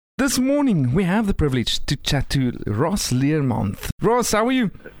This morning, we have the privilege to chat to Ross Learmonth. Ross, how are you?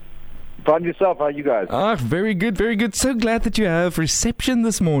 Find yourself, how are you guys? Very good, very good. So glad that you have reception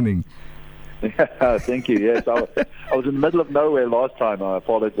this morning. Thank you. Yes, I was in the middle of nowhere last time. I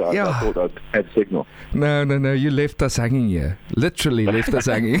apologize. Yeah. I thought I had signal. No. You left us hanging here. Literally left us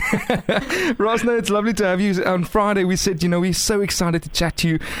hanging. Ross, no, it's lovely to have you. On Friday, we said, we're so excited to chat to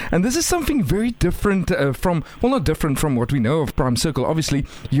you. And this is something very different not different from what we know of Prime Circle. Obviously,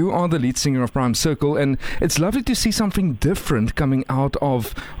 you are the lead singer of Prime Circle. And it's lovely to see something different coming out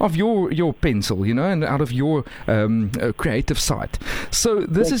of your pencil, and out of your creative side. So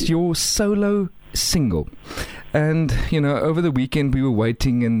this is your solo single. And, over the weekend we were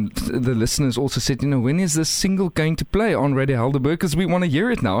waiting, and the listeners also said, when is this single going to play on Radio Helderberg? Because we want to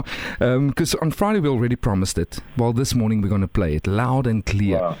hear it now. Because on Friday we already promised it. Well, this morning we're going to play it loud and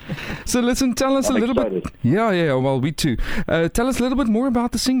clear. Wow. So listen, tell us I'm a little excited. bit. Yeah, well, we too. Tell us a little bit more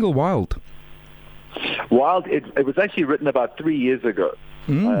about the single, Wild. Wild, it was actually written about 3 years ago.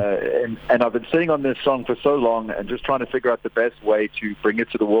 And I've been sitting on this song for so long and just trying to figure out the best way to bring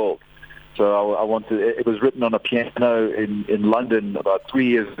it to the world. So it was written on a piano in London about 3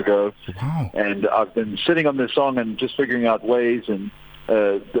 years ago. Wow. And I've been sitting on this song and just figuring out ways and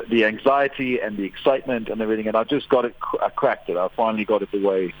the anxiety and the excitement and everything. And I just got it, I cracked it. I finally got it the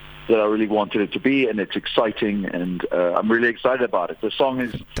way that I really wanted it to be. And it's exciting. And I'm really excited about it. The song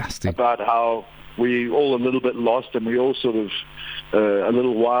is Fantastic. about how we all a little bit lost and we all sort of a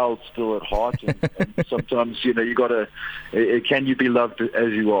little wild still at heart, and sometimes you got to. Can you be loved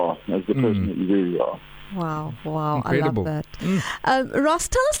as you are, as the person that you really are? Wow! Incredible. I love that. Ross,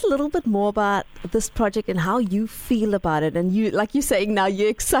 tell us a little bit more about this project and how you feel about it. And you, like you're saying now, you're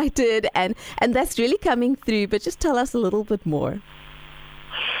excited, and that's really coming through. But just tell us a little bit more.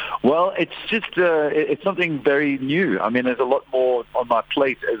 Well, it's just it's something very new. I mean, there's a lot more on my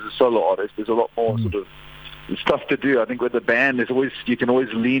plate as a solo artist. There's a lot more sort of stuff to do. I think with the band, you can always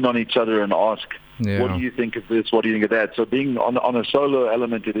lean on each other and ask, what do you think of this? What do you think of that? So being on a solo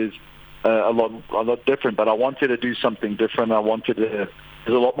element, it is a lot different. But I wanted to do something different. There's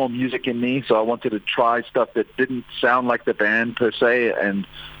a lot more music in me, so I wanted to try stuff that didn't sound like the band per se, and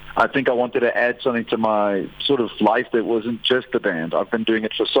I think I wanted to add something to my sort of life that wasn't just the band. I've been doing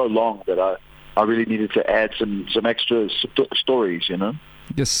it for so long that I really needed to add some extra stories,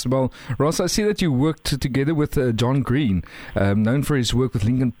 Yes, well, Ross, I see that you worked together with John Green, known for his work with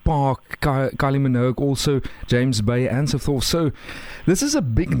Linkin Park, Kylie Minogue, also James Bay and so forth. So this is a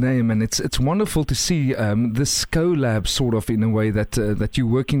big name, and it's wonderful to see this collab sort of in a way that you're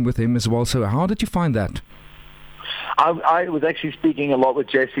working with him as well. So how did you find that? I was actually speaking a lot with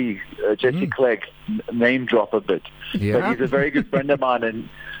Jesse Clegg, name drop a bit. Yeah. But he's a very good friend of mine, and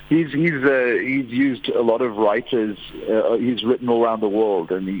he's used a lot of writers. He's written all around the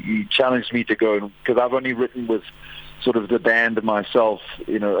world, and he challenged me to go, because I've only written with sort of the band myself,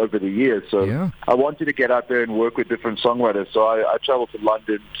 over the years. So yeah. I wanted to get out there and work with different songwriters. So I traveled to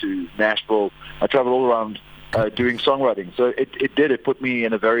London, to Nashville. I traveled all around doing songwriting. So it put me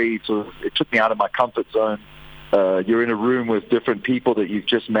in a very it took me out of my comfort zone. You're in a room with different people that you've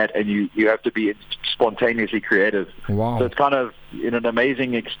just met, and you have to be spontaneously creative. Wow. So it's kind of an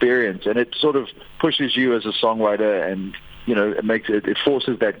amazing experience, and it sort of pushes you as a songwriter, and it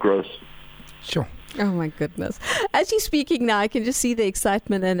forces that growth. Sure. Oh my goodness. As you're speaking now, I can just see the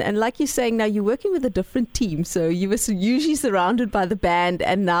excitement, and like you're saying now, you're working with a different team. So you were usually surrounded by the band,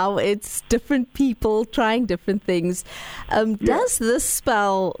 and now it's different people trying different things. Does this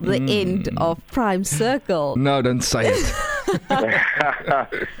spell the end of Prime Circle? No, don't say it.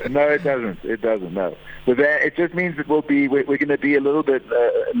 No, it doesn't. It doesn't. No. But it just means that we're going to be a little bit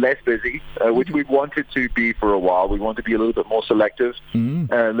less busy, which we've wanted to be for a while. We want to be a little bit more selective,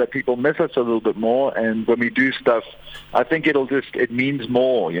 let people miss us a little bit more. And when we do stuff, I think it means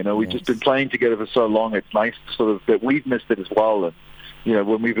more. We've just been playing together for so long. It's nice sort of that we've missed it as well. And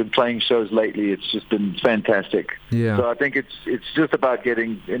when we've been playing shows lately, it's just been fantastic. Yeah. So I think it's just about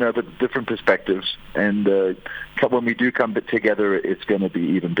getting the different perspectives, and when we do come together, it's going to be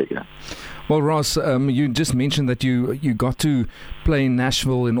even bigger. Well, Ross, you just mentioned that you got to play in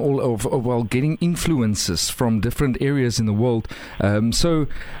Nashville and all of getting influences from different areas in the world. So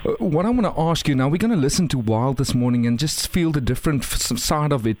what I want to ask you now, we're going to listen to Wild this morning and just feel the different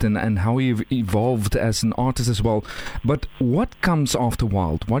side of it and how you've evolved as an artist as well. But what comes after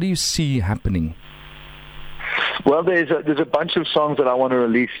Wild? What do you see happening? Well, there's a bunch of songs that I want to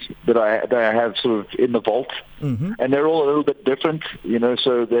release that I have sort of in the vault, and they're all a little bit different,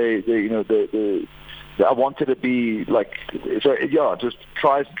 So the I wanted to be like, so yeah, just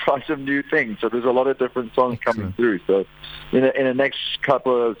try some new things. So there's a lot of different songs coming through. So in the next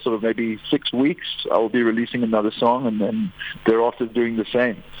couple of sort of maybe 6 weeks, I will be releasing another song, and then thereafter doing the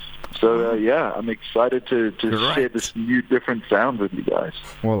same. So yeah, I'm excited to share this new different sound with you guys.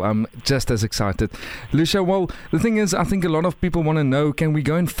 Well, I'm just as excited. Lucia, well, the thing is, I think a lot of people want to know, can we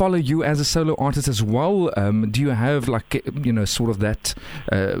go and follow you as a solo artist as well? Do you have like, sort of that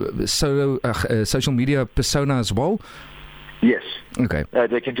solo social media persona as well? Yes. Okay.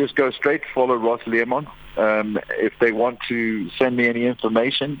 They can just go straight follow Ross Learmonth. If they want to send me any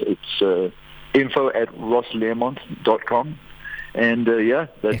information, it's info@rosslearmonth.com. And yeah,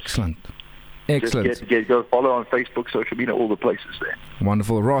 that's excellent. Just go follow on Facebook, social media, all the places there.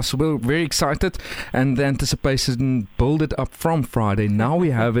 Wonderful. Ross, we're very excited, and the anticipation build it up from Friday. Now we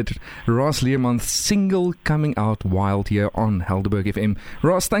have it. Ross Learmonth's single coming out wild here on Helderberg FM.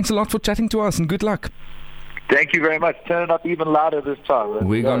 Ross, thanks a lot for chatting to us, and good luck. Thank you very much. Turn it up even louder this time.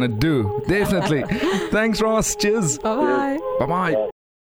 We're going to do. Definitely. Thanks, Ross. Cheers. Bye-bye. Bye-bye.